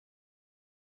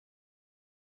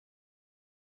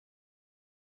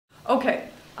Okay,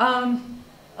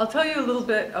 I'll tell you a little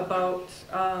bit about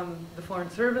the Foreign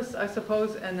Service, I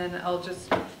suppose, and then I'll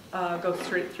just go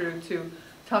straight through to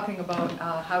talking about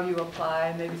how you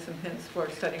apply, maybe some hints for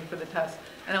studying for the test.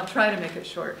 And I'll try to make it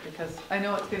short because I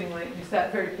know it's getting late and you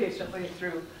sat very patiently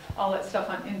through all that stuff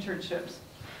on internships.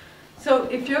 So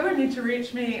if you ever need to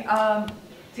reach me,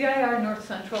 DIR North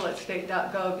Central at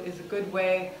state.gov is a good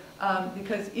way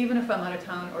because even if I'm out of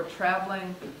town or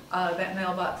traveling, that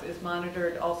mailbox is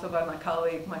monitored also by my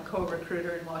colleague, my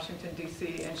co-recruiter in Washington,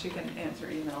 D.C., and she can answer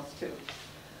emails too.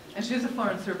 And she's a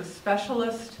Foreign Service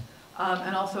specialist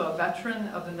and also a veteran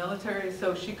of the military,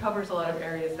 so she covers a lot of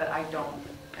areas that I don't,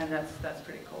 and that's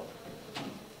pretty cool.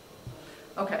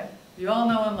 Okay, you all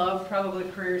know and love probably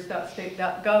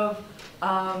careers.state.gov,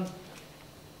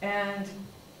 and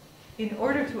in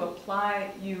order to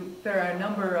apply, there are a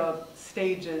number of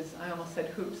stages, I almost said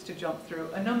hoops to jump through,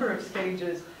 a number of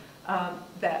stages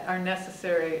that are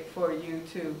necessary for you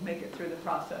to make it through the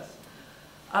process.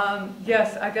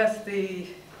 Yes, I guess the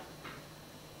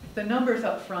numbers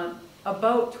up front,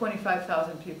 about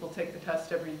 25,000 people take the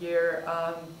test every year.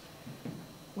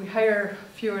 We hire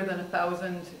fewer than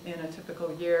 1,000 in a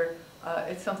typical year.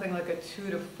 It's something like a 2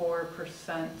 to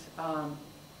 4%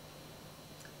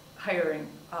 hiring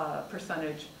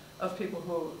percentage of people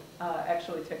who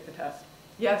actually take the test.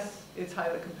 Yes, it's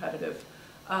highly competitive.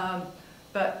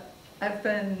 But I've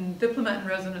been diplomat in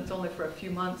residence only for a few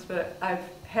months, but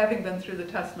having been through the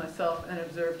test myself and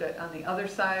observed it on the other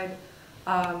side,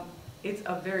 it's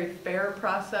a very fair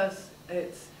process.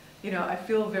 It's, I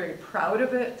feel very proud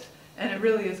of it, and it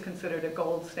really is considered a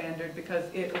gold standard because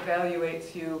it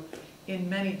evaluates you in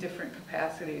many different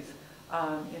capacities,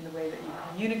 in the way that you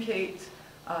communicate,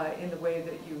 in the way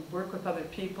that you work with other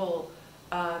people,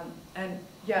 and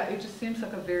yeah, it just seems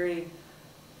like a very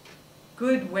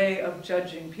good way of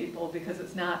judging people because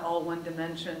it's not all one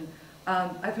dimension.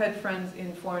 I've had friends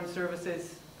in foreign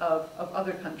services of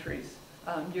other countries,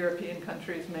 European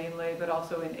countries mainly, but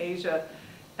also in Asia.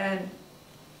 And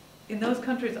in those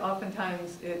countries,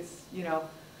 oftentimes it's,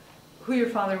 who your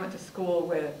father went to school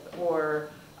with, or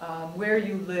where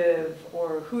you live,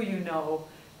 or who you know.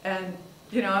 And,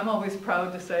 I'm always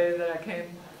proud to say that I came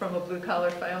from a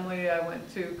blue-collar family. I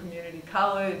went to community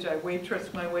college. I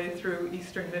waitressed my way through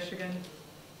Eastern Michigan.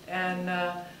 And,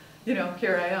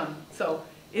 here I am. So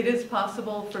it is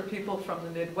possible for people from the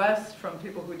Midwest, from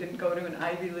people who didn't go to an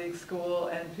Ivy League school,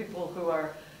 and people who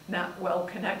are not well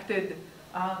connected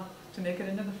to make it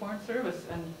into the Foreign Service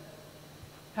and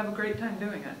have a great time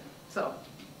doing it. So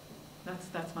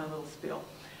that's my little spiel.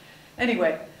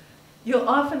 Anyway, you'll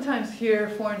oftentimes hear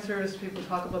Foreign Service people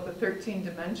talk about the 13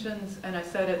 dimensions, and I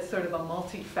said it's sort of a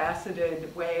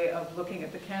multifaceted way of looking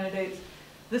at the candidates.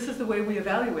 This is the way we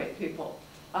evaluate people.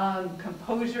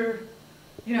 Composure.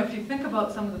 If you think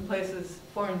about some of the places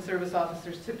Foreign Service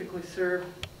officers typically serve,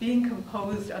 being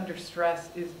composed under stress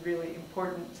is really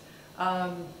important.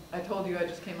 I told you I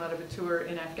just came out of a tour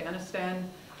in Afghanistan.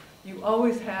 You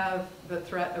always have the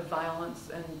threat of violence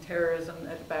and terrorism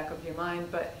at the back of your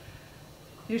mind, but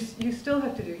you still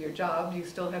have to do your job. You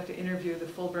still have to interview the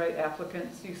Fulbright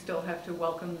applicants. You still have to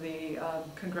welcome the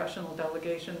congressional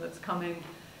delegation that's coming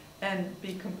and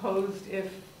be composed if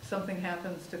something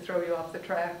happens to throw you off the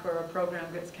track, or a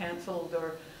program gets canceled,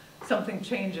 or something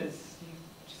changes. You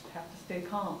just have to stay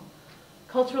calm.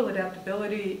 Cultural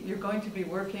adaptability, you're going to be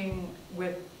working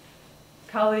with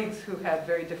colleagues who have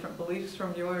very different beliefs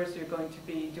from yours. You're going to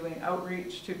be doing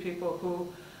outreach to people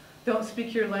who don't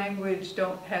speak your language,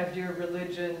 don't have your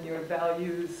religion, your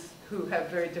values, who have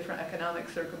very different economic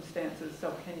circumstances.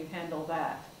 So can you handle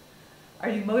that? Are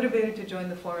you motivated to join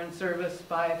the Foreign Service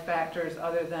by factors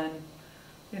other than,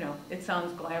 it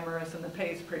sounds glamorous and the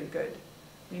pay is pretty good?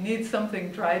 You need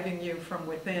something driving you from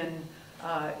within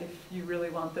if you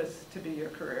really want this to be your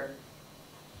career.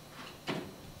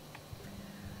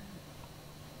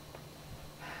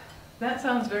 That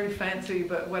sounds very fancy,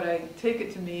 but what I take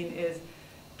it to mean is,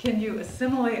 can you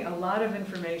assimilate a lot of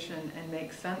information and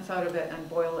make sense out of it and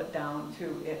boil it down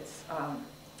to its,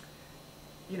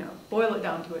 boil it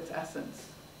down to its essence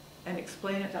and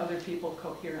explain it to other people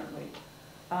coherently?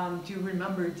 Do you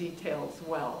remember details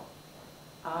well?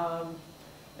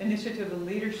 Initiative and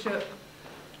leadership.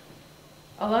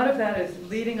 A lot of that is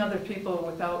leading other people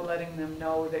without letting them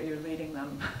know that you're leading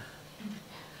them.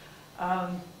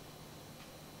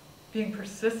 Being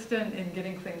persistent in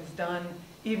getting things done,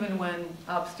 even when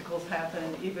obstacles happen,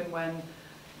 even when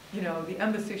the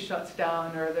embassy shuts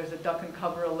down or there's a duck and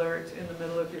cover alert in the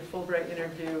middle of your Fulbright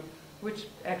interview, which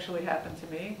actually happened to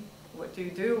me. What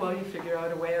do? Well, you figure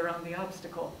out a way around the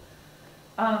obstacle.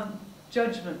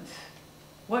 Judgment.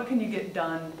 What can you get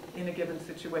done in a given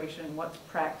situation? What's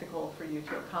practical for you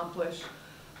to accomplish?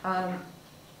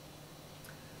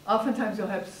 Oftentimes you'll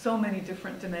have so many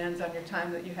different demands on your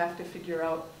time that you have to figure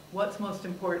out what's most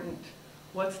important,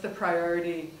 what's the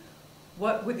priority,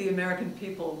 what would the American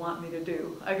people want me to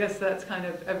do? I guess that's kind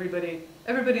of everybody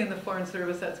in the Foreign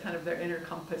Service, that's kind of their inner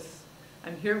compass.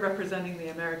 I'm here representing the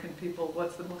American people.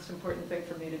 What's the most important thing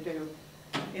for me to do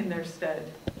in their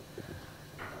stead?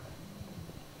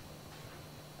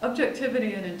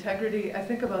 Objectivity and integrity, I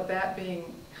think about that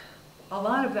being, a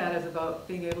lot of that is about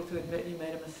being able to admit you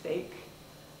made a mistake.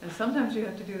 And sometimes you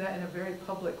have to do that in a very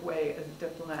public way as a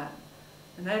diplomat.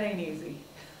 And that ain't easy.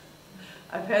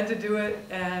 I've had to do it,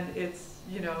 and it's,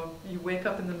 you know, you wake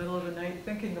up in the middle of the night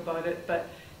thinking about it, but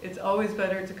it's always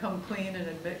better to come clean and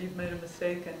admit you've made a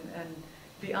mistake and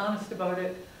be honest about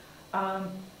it.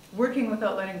 Working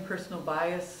without letting personal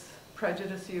bias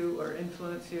prejudice you or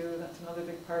influence you, that's another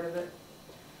big part of it.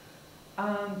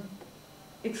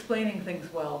 Explaining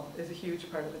things well is a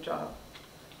huge part of the job.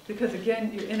 Because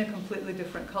again, you're in a completely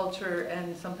different culture,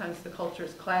 and sometimes the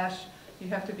cultures clash. You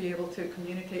have to be able to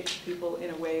communicate to people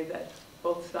in a way that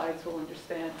both sides will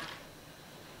understand.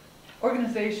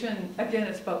 Organization, again,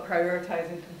 it's about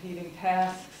prioritizing competing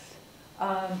tasks.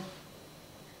 I've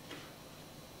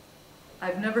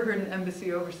never heard an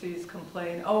embassy overseas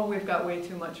complain, oh, we've got way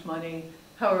too much money,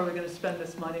 how are we going to spend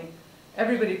this money?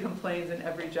 Everybody complains in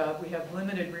every job. We have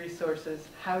limited resources.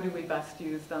 How do we best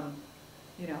use them?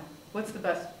 You know, what's the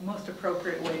best, most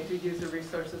appropriate way to use the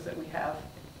resources that we have?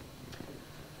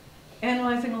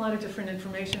 Analyzing a lot of different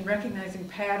information, recognizing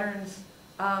patterns.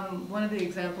 One of the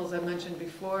examples I mentioned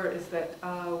before is that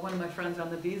one of my friends on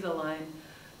the visa line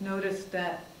noticed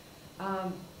that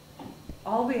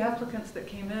all the applicants that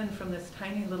came in from this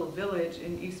tiny little village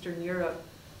in Eastern Europe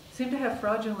seemed to have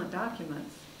fraudulent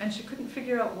documents. And she couldn't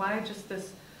figure out why just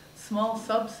this small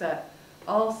subset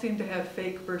all seemed to have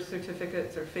fake birth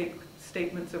certificates or fake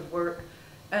statements of work.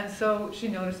 And so she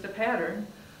noticed a pattern.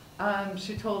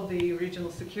 She told the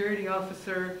regional security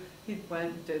officer. He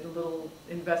went, did a little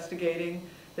investigating.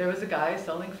 There was a guy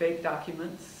selling fake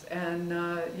documents and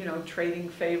you know, trading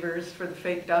favors for the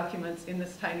fake documents in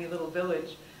this tiny little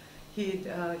village. He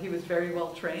was very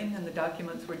well trained, and the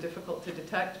documents were difficult to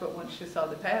detect, but once she saw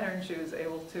the pattern, she was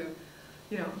able to,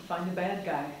 you know, find a bad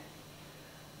guy.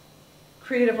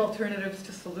 Creative alternatives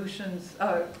to solutions,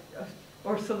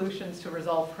 or solutions to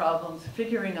resolve problems,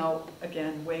 figuring out,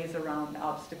 again, ways around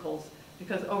obstacles,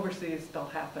 because overseas they'll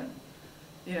happen.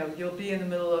 You know, you'll be in the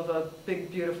middle of a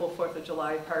big, beautiful 4th of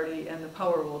July party and the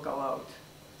power will go out.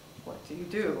 What do you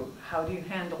do? How do you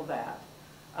handle that?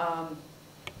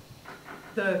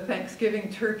 The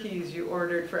Thanksgiving turkeys you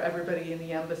ordered for everybody in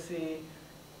the embassy,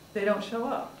 they don't show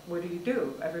up. What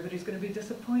do? Everybody's going to be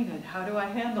disappointed. How do I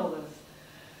handle this?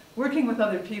 Working with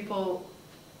other people,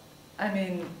 I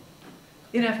mean,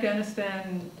 in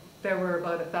Afghanistan, there were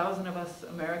about 1,000 of us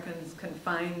Americans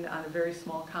confined on a very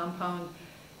small compound.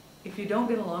 If you don't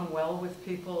get along well with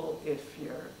people, if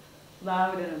you're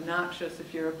loud and obnoxious,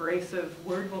 if you're abrasive,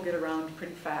 word will get around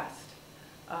pretty fast.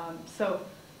 So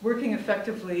working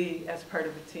effectively as part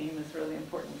of a team is really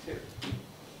important too.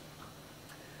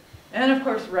 And of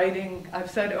course, writing.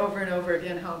 I've said over and over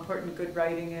again how important good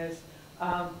writing is.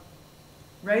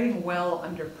 Writing well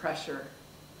under pressure.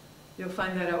 You'll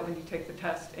find that out when you take the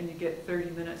test and you get 30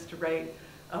 minutes to write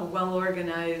a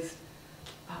well-organized,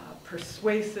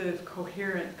 persuasive,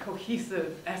 coherent,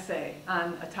 cohesive essay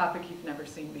on a topic you've never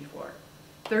seen before.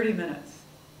 30 minutes.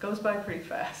 Goes by pretty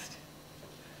fast.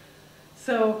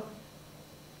 So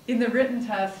in the written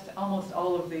test, almost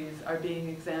all of these are being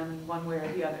examined one way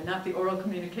or the other. Not the oral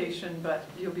communication, but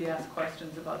you'll be asked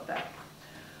questions about that.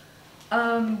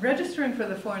 Registering for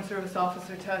the Foreign Service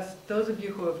Officer test, those of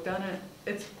you who have done it,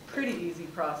 it's a pretty easy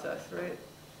process, right?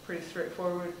 Pretty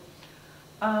straightforward.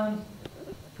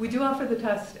 We do offer the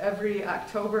test every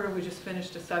October. We just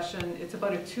finished a session. It's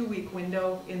about a 2-week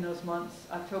window in those months,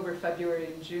 October, February,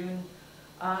 and June.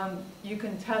 You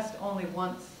can test only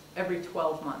once every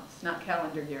 12 months, not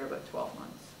calendar year, but 12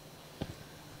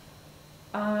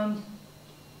 months.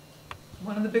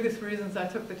 One of the biggest reasons I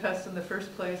took the test in the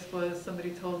first place was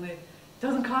somebody told me, it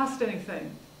doesn't cost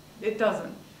anything. It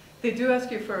doesn't. They do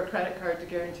ask you for a credit card to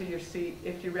guarantee your seat.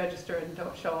 If you register and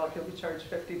don't show up, you'll be charged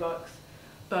 $50.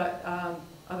 But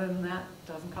other than that, it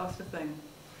doesn't cost a thing.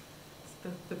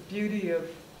 It's the beauty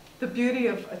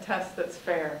of a test that's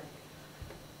fair.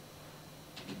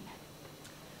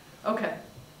 Okay.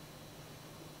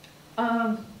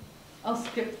 I'll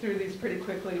skip through these pretty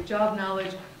quickly. Job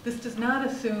knowledge. This does not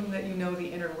assume that you know the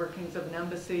inner workings of an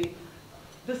embassy.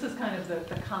 This is kind of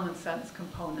the common sense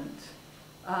component.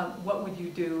 What would you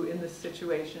do in this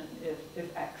situation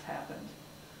if X happened?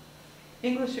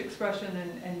 English expression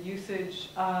and usage,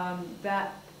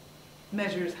 that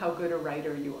measures how good a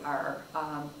writer you are.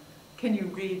 Can you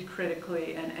read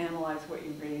critically and analyze what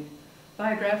you read?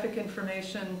 Biographic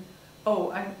information,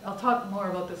 I'll talk more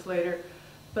about this later,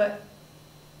 but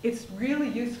it's really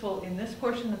useful in this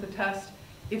portion of the test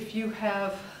if you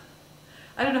have,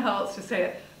 I don't know how else to say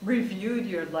it, reviewed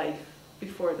your life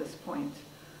before this point.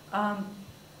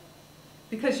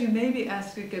 Because you may be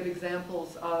asked to give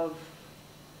examples of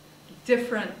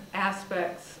different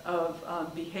aspects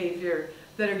of behavior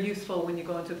that are useful when you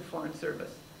go into the Foreign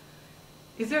Service.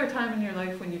 Is there a time in your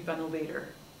life when you've been a leader?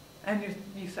 And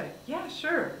you say, yeah,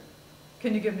 sure.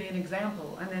 Can you give me an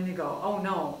example? And then you go, oh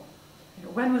no.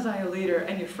 When was I a leader?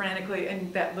 And you're frantically,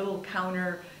 and that little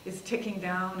counter is ticking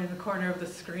down in the corner of the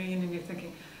screen, and you're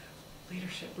thinking,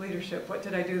 leadership, leadership. What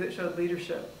did I do that showed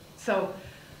leadership? So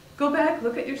go back,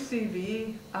 look at your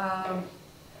CV.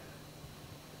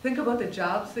 Think about the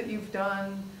jobs that you've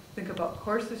done. Think about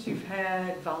courses you've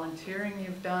had, volunteering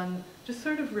you've done. Just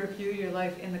sort of review your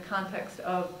life in the context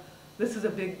of, this is a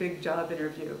big, big job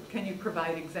interview. Can you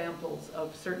provide examples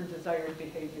of certain desired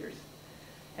behaviors?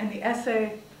 And the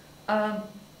essay,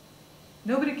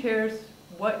 nobody cares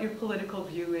what your political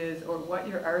view is or what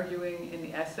you're arguing in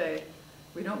the essay.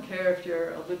 We don't care if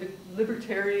you're a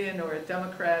libertarian or a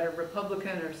Democrat or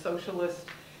Republican or socialist.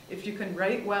 If you can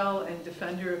write well and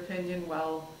defend your opinion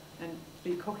well and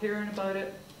be coherent about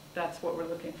it, that's what we're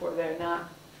looking for there, not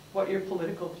what your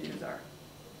political views are.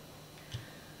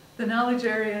 The knowledge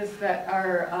areas that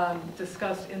are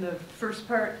discussed in the first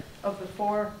part of the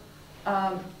 4,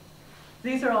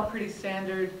 these are all pretty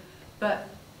standard, but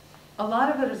a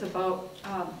lot of it is about,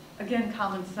 again,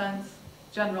 common sense,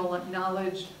 general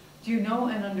knowledge. Do you know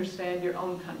and understand your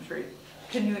own country?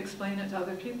 Can you explain it to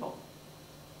other people?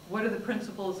 What are the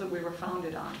principles that we were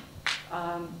founded on?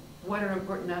 What are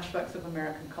important aspects of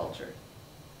American culture?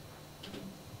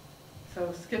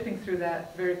 So skipping through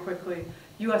that very quickly.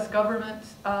 U.S. government,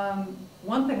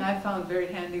 one thing I found very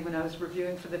handy when I was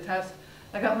reviewing for the test,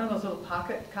 I got one of those little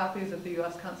pocket copies of the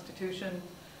U.S. Constitution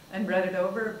and read it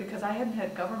over because I hadn't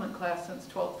had government class since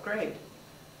 12th grade.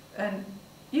 And,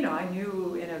 you know, I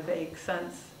knew in a vague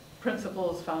sense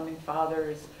principles, founding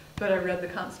fathers, but I read the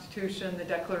Constitution, the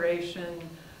Declaration,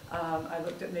 I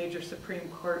looked at major Supreme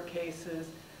Court cases,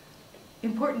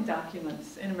 important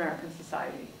documents in American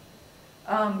society.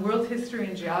 World history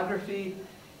and geography.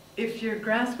 If your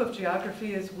grasp of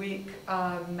geography is weak,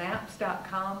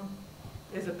 maps.com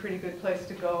is a pretty good place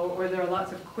to go, or there are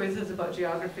lots of quizzes about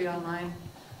geography online.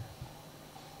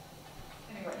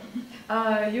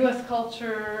 Anyway, U.S.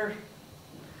 culture,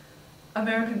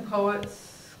 American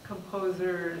poets,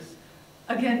 composers.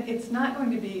 Again, it's not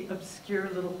going to be obscure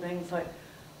little things like,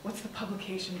 what's the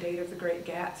publication date of The Great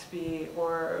Gatsby,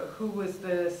 or who was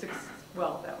the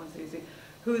well, that one's easy.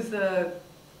 Who's the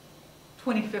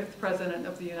 25th president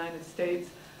of the United States?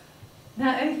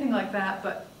 Not anything like that,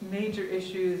 but major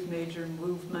issues, major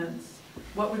movements.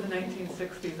 What were the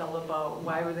 1960s all about?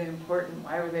 Why were they important?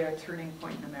 Why were they a turning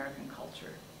point in American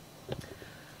culture?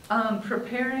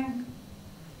 Preparing.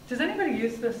 Does anybody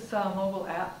use this mobile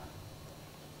app?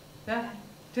 Yeah?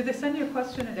 Did they send you a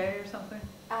question a day or something?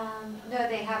 No,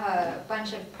 they have a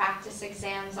bunch of practice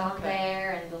exams on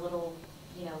there and the little,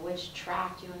 you know, which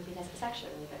track you want to be. It's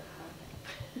actually really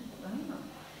good. Oh.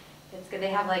 It's good. They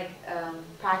have like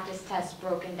practice tests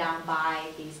broken down by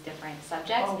these different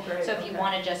subjects. Oh, great. So if you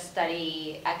want to just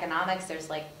study economics, there's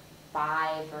like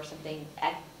 5 or something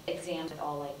exams with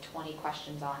all like 20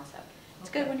 questions on. So it's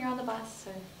good when you're on the bus.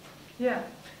 Or yeah.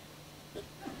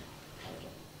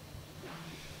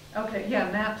 Okay, yeah,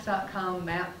 maps.com,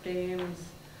 map games.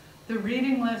 The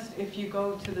reading list, if you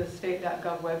go to the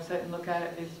state.gov website and look at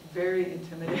it, is very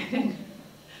intimidating.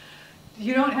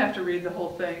 You don't have to read the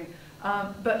whole thing,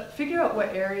 but figure out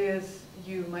what areas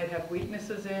you might have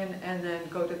weaknesses in, and then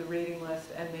go to the reading list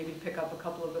and maybe pick up a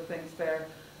couple of the things there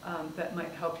that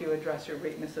might help you address your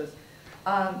weaknesses.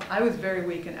 I was very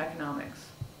weak in economics.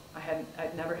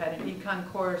 I'd never had an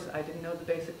econ course. I didn't know the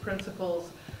basic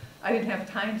principles. I didn't have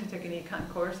time to take an econ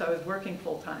course. I was working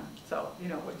full-time. So, you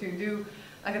know, what do you do?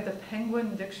 I got the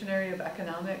Penguin Dictionary of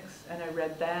Economics, and I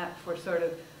read that for sort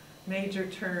of major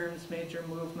terms, major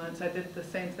movements. I did the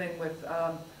same thing with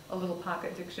a little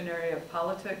pocket dictionary of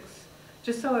politics,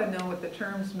 just so I know what the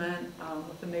terms meant,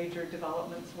 what the major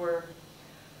developments were.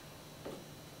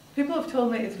 People have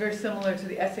told me it's very similar to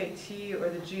the SAT or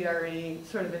the GRE,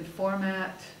 sort of in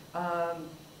format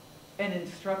and in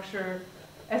structure.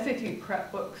 SAT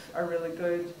prep books are really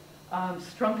good.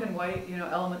 Strunk and White, you know,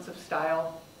 Elements of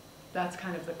Style, that's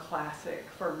kind of the classic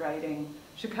for writing.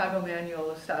 Chicago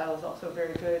Manual of Style is also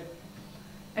very good.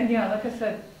 And yeah, like I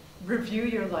said, review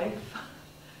your life,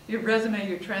 your resume,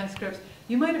 your transcripts.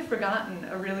 You might have forgotten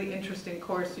a really interesting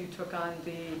course you took on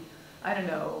the, I don't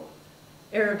know,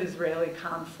 Arab-Israeli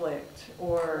conflict,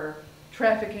 or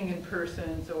trafficking in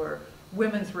persons, or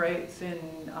women's rights in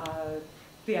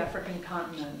the African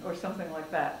continent, or something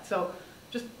like that. So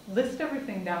just list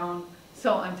everything down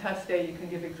so on test day you can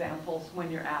give examples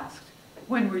when you're asked.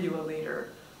 When were you a leader?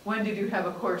 When did you have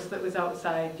a course that was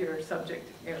outside your subject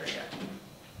area?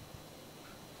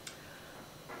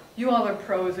 You all are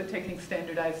pros at taking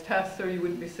standardized tests, or you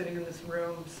wouldn't be sitting in this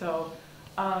room. So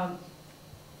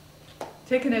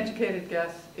take an educated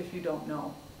guess if you don't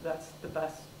know. That's the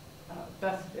best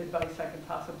advice I can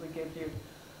possibly give you.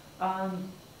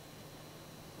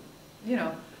 You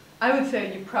know, I would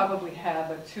say you probably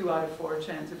have a 2 out of 4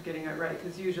 chance of getting it right,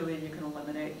 because usually you can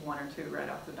eliminate 1 or 2 right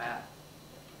off the bat.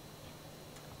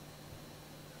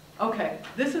 Okay,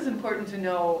 this is important to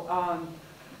know.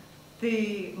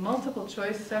 The multiple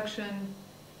choice section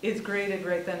is graded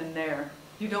right then and there.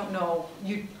 You don't know,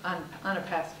 on a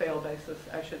pass-fail basis,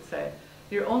 I should say.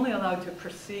 You're only allowed to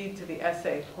proceed to the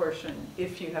essay portion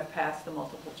if you have passed the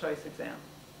multiple choice exam.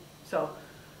 So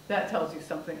that tells you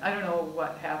something. I don't know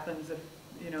what happens if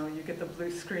you get the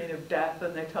blue screen of death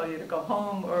and they tell you to go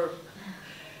home, or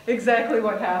exactly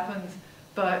what happens.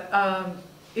 But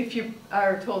if you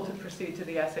are told to proceed to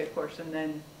the essay portion,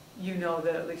 then you know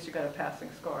that at least you got a passing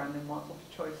score on the multiple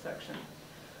choice section.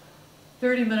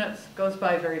 30 minutes goes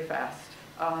by very fast.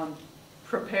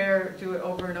 Prepare, do it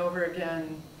over and over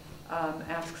again.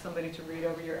 Ask somebody to read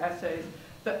over your essays.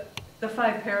 The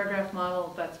 5-paragraph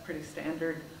model, that's pretty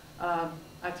standard.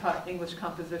 I taught English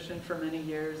composition for many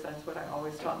years. That's what I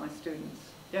always taught my students.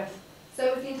 Yes?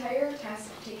 So is the entire test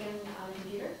taken on a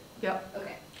computer? Yep,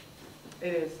 Okay.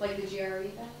 it is. Like the GRE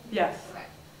then? Yes. Okay.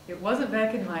 It wasn't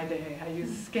back in my day. I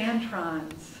used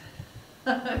Scantrons,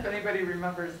 if anybody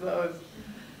remembers those.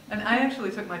 And I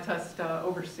actually took my test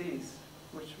overseas,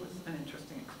 which was an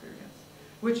interesting experience,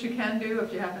 which you can do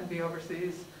if you happen to be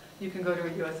overseas. You can go to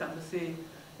a U.S. embassy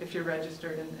if you're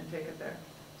registered and take it there.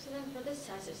 So then for this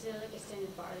test, is there like a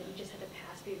standard bar that you just have to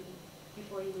pass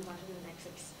before you move on to the next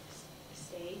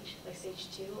stage, like stage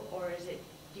 2? Or is it,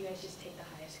 do you guys just take the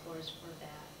highest scores for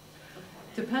that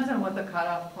component? Depends on what the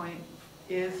cutoff point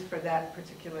is for that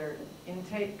particular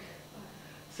intake.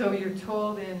 So you're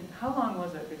told in, how long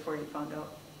was it before you found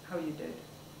out how you did?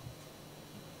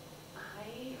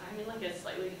 I'm in like a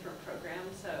slightly different program,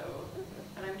 so,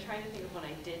 but I'm trying to think of when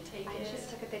I did take I it. just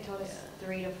took it, they told us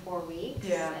 3 to 4 weeks.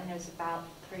 Yeah. And it was about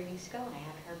 3 weeks ago, and I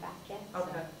haven't heard back yet.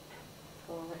 Okay.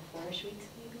 So 4-ish weeks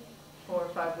maybe. 4 or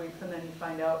 5 weeks, and then you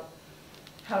find out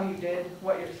how you did,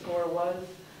 what your score was.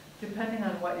 Depending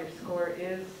on what your score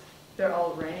is, they're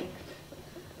all ranked.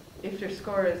 If your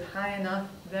score is high enough,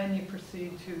 then you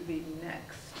proceed to the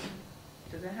next.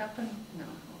 Does that happen? No,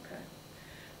 okay.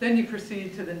 Then you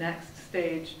proceed to the next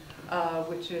stage,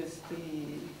 which is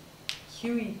the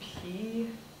QEP,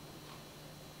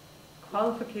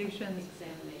 qualifications.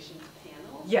 Examinations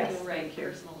panel. Yes, You'll write thank you.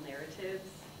 personal narratives.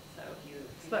 So if you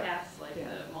like- pass like yeah.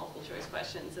 the multiple choice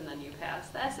questions and then you pass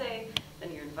the essay,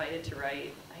 then you're invited to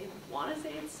write, I want to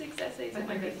say it's 6 essays, it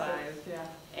might be 5. Yeah.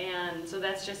 And so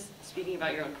that's just speaking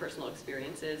about your own personal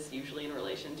experiences, usually in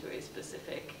relation to a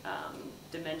specific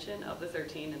dimension of the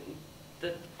 13, and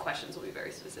the questions will be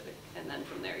very specific. And then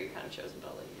from there, you're kind of chosen by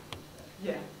what you do.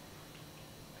 Yeah.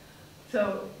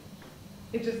 So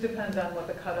it just depends on what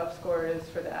the cutoff score is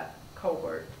for that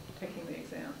cohort taking the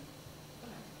exam.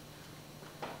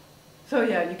 So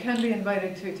yeah, you can be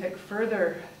invited to take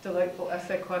further delightful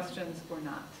essay questions or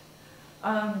not.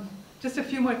 Just a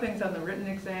few more things on the written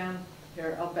exam.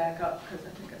 Here, I'll back up because I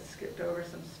think I skipped over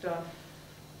some stuff.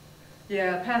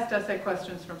 Yeah, past essay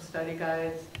questions from study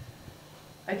guides.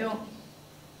 I don't,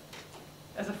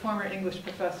 as a former English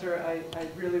professor, I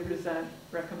really resent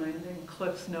recommending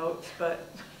Cliff's Notes, but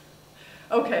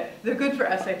okay, they're good for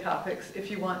essay topics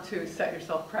if you want to set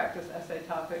yourself practice essay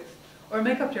topics, or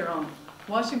make up your own.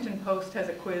 Washington Post has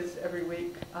a quiz every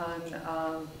week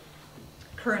on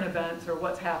current events or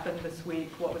what's happened this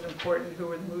week, what was important, who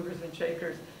were the movers and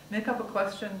shakers. Make up a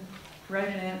question, write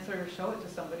an answer, show it to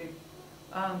somebody.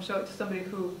 Show it to somebody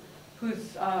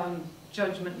whose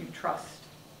judgment you trust.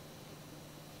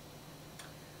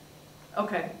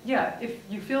 Okay, yeah, if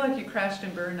you feel like you crashed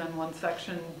and burned on one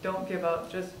section, don't give up,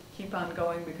 just keep on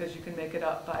going because you can make it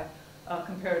up by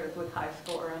comparatively high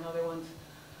score on other ones.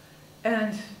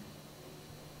 And,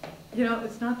 you know,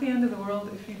 it's not the end of the world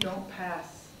if you don't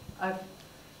pass.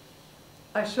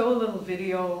 I show a little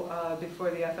video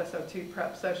before the FSOT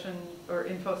prep session or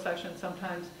info session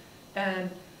sometimes, and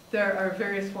there are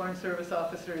various Foreign Service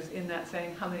officers in that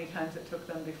saying how many times it took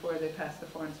them before they passed the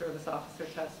Foreign Service officer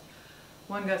test.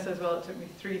 One guy says, well, it took me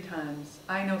 3 times.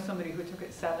 I know somebody who took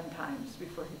it 7 times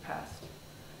before he passed.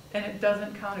 And it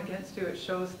doesn't count against you. It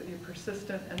shows that you're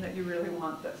persistent and that you really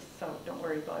want this. So don't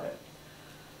worry about it.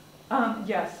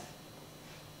 Yes,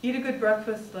 eat a good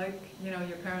breakfast like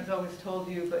your parents always told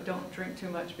you, but don't drink too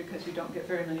much because you don't get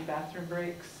very many bathroom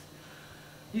breaks.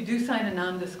 You do sign a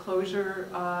non-disclosure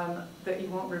that you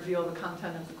won't reveal the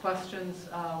content of the questions,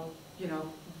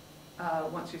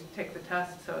 once you take the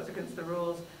test, so it's against the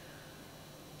rules.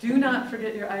 Do not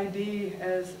forget your ID.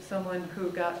 As someone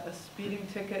who got a speeding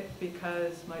ticket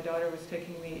because my daughter was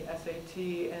taking the SAT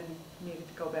and needed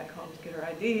to go back home to get her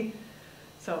ID.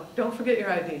 So don't forget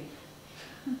your ID.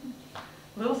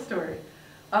 Little story.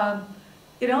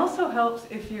 It also helps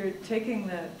if you're taking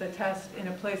the test in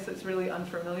a place that's really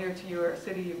unfamiliar to you or a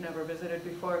city you've never visited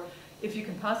before. If you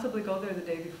can possibly go there the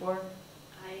day before.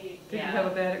 Did you have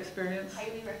a bad experience?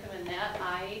 Highly recommend that.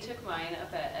 I took mine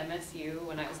up at MSU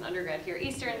when I was an undergrad here at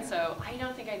Eastern, so I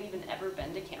don't think I'd even ever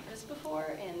been to campus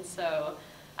before, and so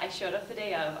I showed up the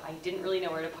day of. I didn't really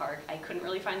know where to park. I couldn't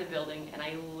really find the building, and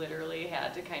I literally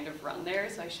had to kind of run there,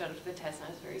 so I showed up to the test, and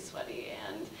I was very sweaty,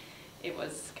 and it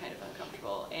was kind of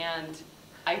uncomfortable. And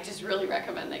I just really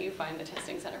recommend that you find the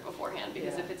testing center beforehand,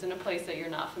 because if it's in a place that you're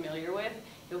not familiar with,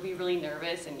 you'll be really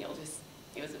nervous, and you'll just,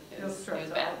 it was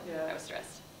bad. Yeah. I was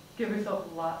stressed. Give yourself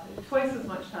twice as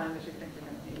much time as you think you're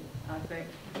going to need, I think.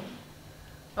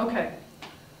 Okay,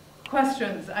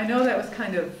 questions. I know that was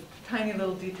kind of tiny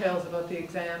little details about the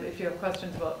exam. If you have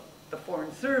questions about the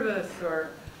Foreign Service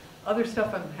or other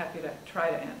stuff, I'm happy to try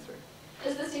to answer.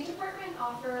 Does the State Department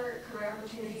offer career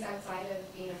opportunities outside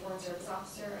of being a Foreign Service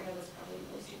officer? I know that's probably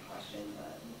a really stupid question,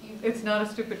 but It's not a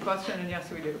stupid question, and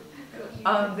yes, we do.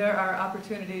 There are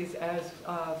opportunities as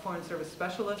Foreign Service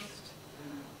specialist,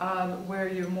 where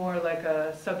you're more like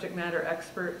a subject matter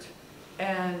expert,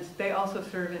 and they also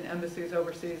serve in embassies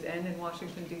overseas and in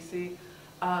Washington, D.C.,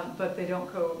 but they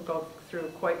don't go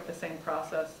through quite the same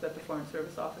process that the Foreign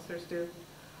Service officers do.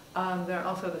 There are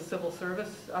also the civil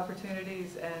service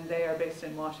opportunities, and they are based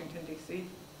in Washington, D.C.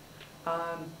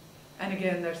 And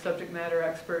again, they're subject matter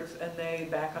experts, and they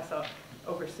back us up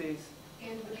overseas.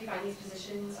 And would you find these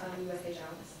positions on USA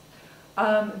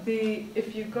Jobs?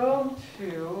 If you go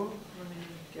to,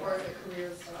 Or the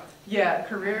careers stuff? yeah,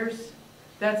 careers,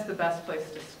 that's the best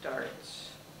place to start.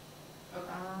 Okay.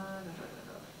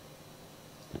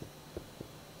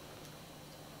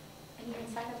 And you can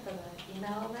sign up for the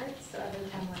email alerts, so every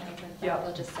time one opens Yeah. up,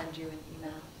 they'll just send you an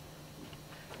email.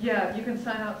 Yeah, you can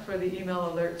sign up for the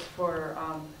email alerts for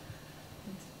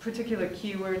particular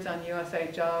keywords on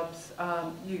USA Jobs.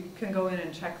 You can go in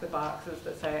and check the boxes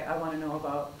that say, I want to know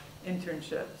about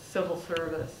internships, civil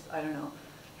service, I don't know,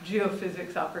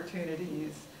 geophysics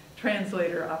opportunities,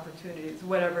 translator opportunities,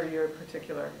 whatever your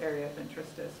particular area of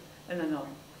interest is. And then they'll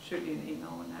shoot you an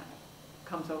email when that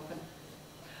comes open.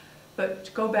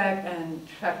 But go back and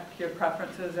check your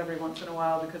preferences every once in a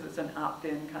while because it's an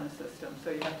opt-in kind of system,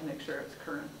 so you have to make sure it's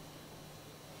current.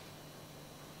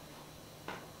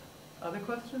 Other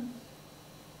questions?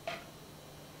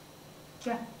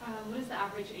 Yeah. What is the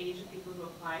average age of people who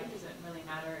apply? Does it really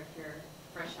matter if you're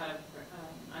fresh out of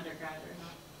undergrad or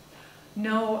not?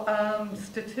 No,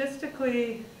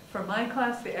 statistically, for my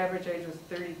class, the average age was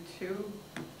 32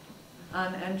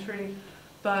 on entry.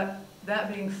 But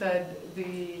that being said,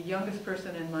 the youngest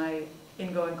person in my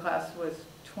ingoing class was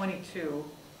 22.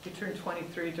 He turned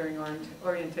 23 during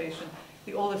orientation.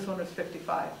 The oldest one was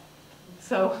 55.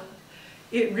 So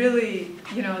it really,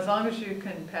 as long as you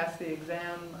can pass the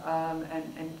exam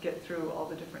and get through all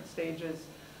the different stages.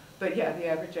 But yeah, the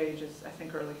average age is, I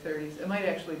think, early 30s. It might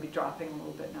actually be dropping a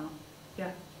little bit now.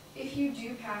 Yeah. If you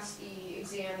do pass the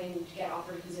exam and get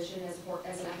offered a position as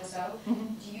an FSO,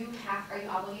 are you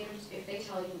obligated, if they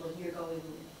tell you, well, you're going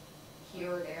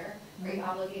here or there, are you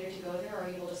obligated to go there, or are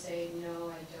you able to say, no,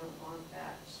 I don't want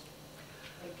that?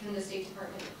 Like, can the State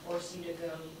Department force you to go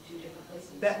to different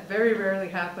places? That very rarely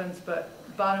happens, but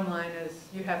bottom line is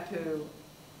you have to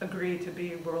agree to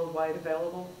be worldwide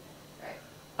available. Right.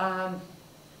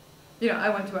 I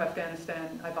went to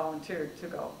Afghanistan, I volunteered to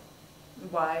go.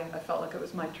 Why? I felt like it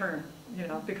was my turn,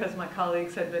 because my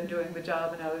colleagues had been doing the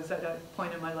job and I was at a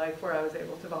point in my life where I was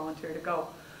able to volunteer to go.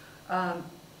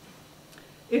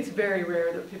 It's very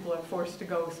rare that people are forced to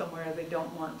go somewhere they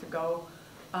don't want to go.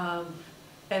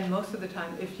 And most of the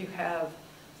time, if you have,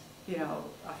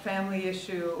 a family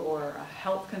issue or a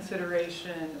health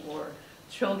consideration or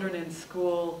children in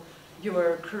school,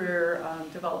 your career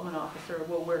development officer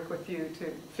will work with you to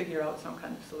figure out some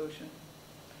kind of solution.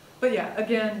 But yeah,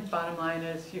 again, bottom line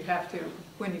is you have to,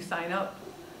 when you sign up,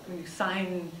 when you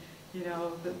sign, you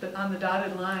know, on the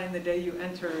dotted line, the day you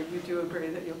enter, you do agree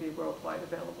that you'll be worldwide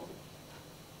available.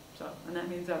 So, and that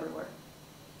means everywhere.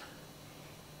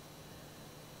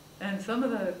 And some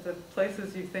of the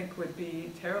places you think would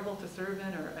be terrible to serve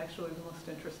in are actually the most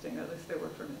interesting, at least they were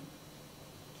for me.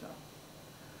 So,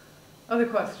 other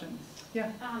questions?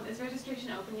 Yeah? Is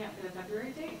registration open yet for the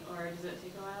February date, or does it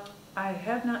take a while? I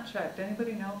have not checked.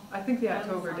 Anybody know? I think the That's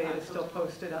October on date is still October.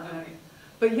 posted on there. Okay.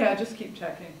 But yeah, just keep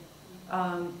checking.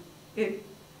 It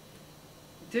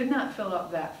did not fill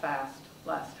up that fast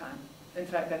last time. In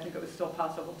fact, I think it was still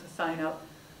possible to sign up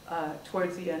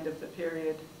towards the end of the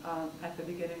period, at the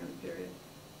beginning of the period.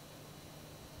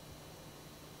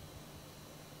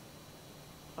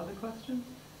 Other questions?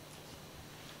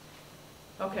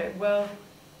 Okay, well,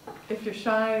 if you're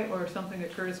shy or something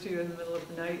occurs to you in the middle of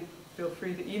the night, feel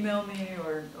free to email me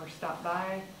or stop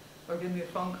by or give me a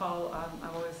phone call. I'm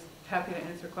always happy to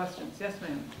answer questions. Yes,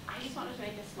 ma'am? I just wanted to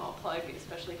make a small plug,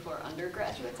 especially for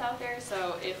undergraduates out there.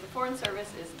 So if the Foreign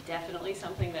Service is definitely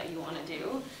something that you want to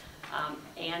do,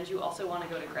 and you also want to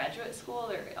go to graduate school,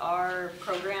 there are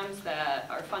programs that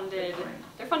are funded.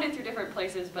 They're funded through different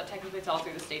places, but technically it's all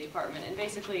through the State Department. And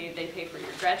basically they pay for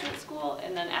your graduate school,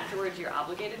 and then afterwards you're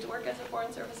obligated to work as a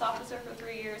Foreign Service officer for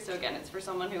 3 years. So again, it's for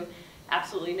someone who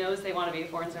absolutely knows they want to be a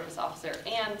Foreign Service officer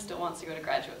and still wants to go to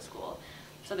graduate school.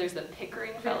 So there's the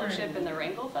Pickering Fellowship and the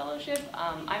Wrangell Fellowship.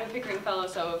 I'm a Pickering Fellow,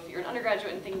 so if you're an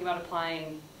undergraduate and thinking about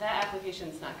applying, that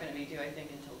application's not going to be due, I think,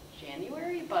 until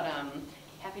January, but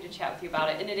happy to chat with you about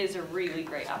it. And it is a really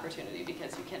great opportunity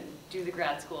because you can do the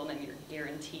grad school and then you're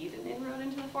guaranteed an inroad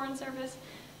into the Foreign Service.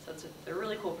 So they're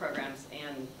really cool programs,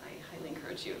 and I highly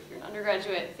encourage you, if you're an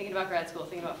undergraduate, thinking about grad school,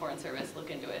 thinking about Foreign Service, look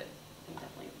into it and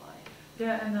definitely apply.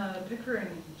 Yeah, and the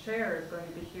Pickering chair is going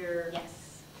to be here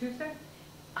Yes. Tuesday?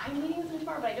 I'm meeting with him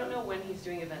tomorrow, but I don't know when he's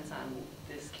doing events on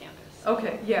this campus.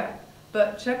 Okay, yeah,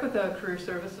 but check with the Career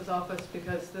Services Office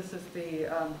because this is the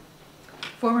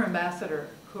former ambassador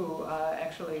who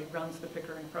actually runs the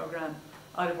Pickering program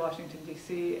out of Washington,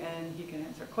 D.C., and he can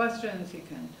answer questions, he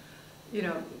can, you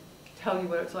know, tell you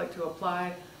what it's like to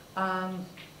apply.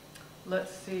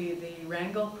 Let's see, the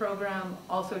Wrangell program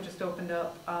also just opened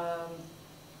up,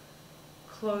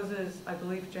 closes, I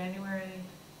believe, January.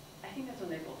 I think that's when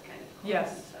they both kind of close.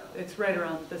 Yes, So. it's right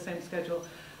around the same schedule.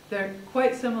 They're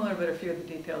quite similar, but a few of the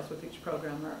details with each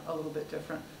program are a little bit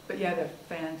different. But yeah, they're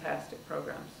fantastic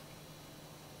programs.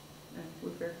 And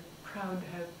we're very proud to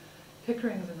have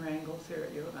Pickerings and Wrangles here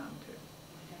at U of M too.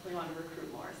 I definitely want to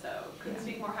recruit more, so couldn't Yeah.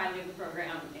 speak more highly of the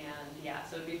program. And yeah,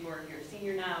 so before if you're a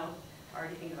senior now,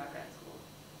 already thinking about grad school,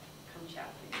 come chat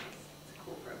with me. It's a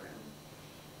cool program.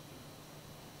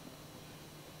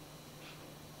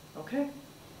 Okay.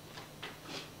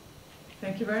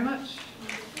 Thank you very much.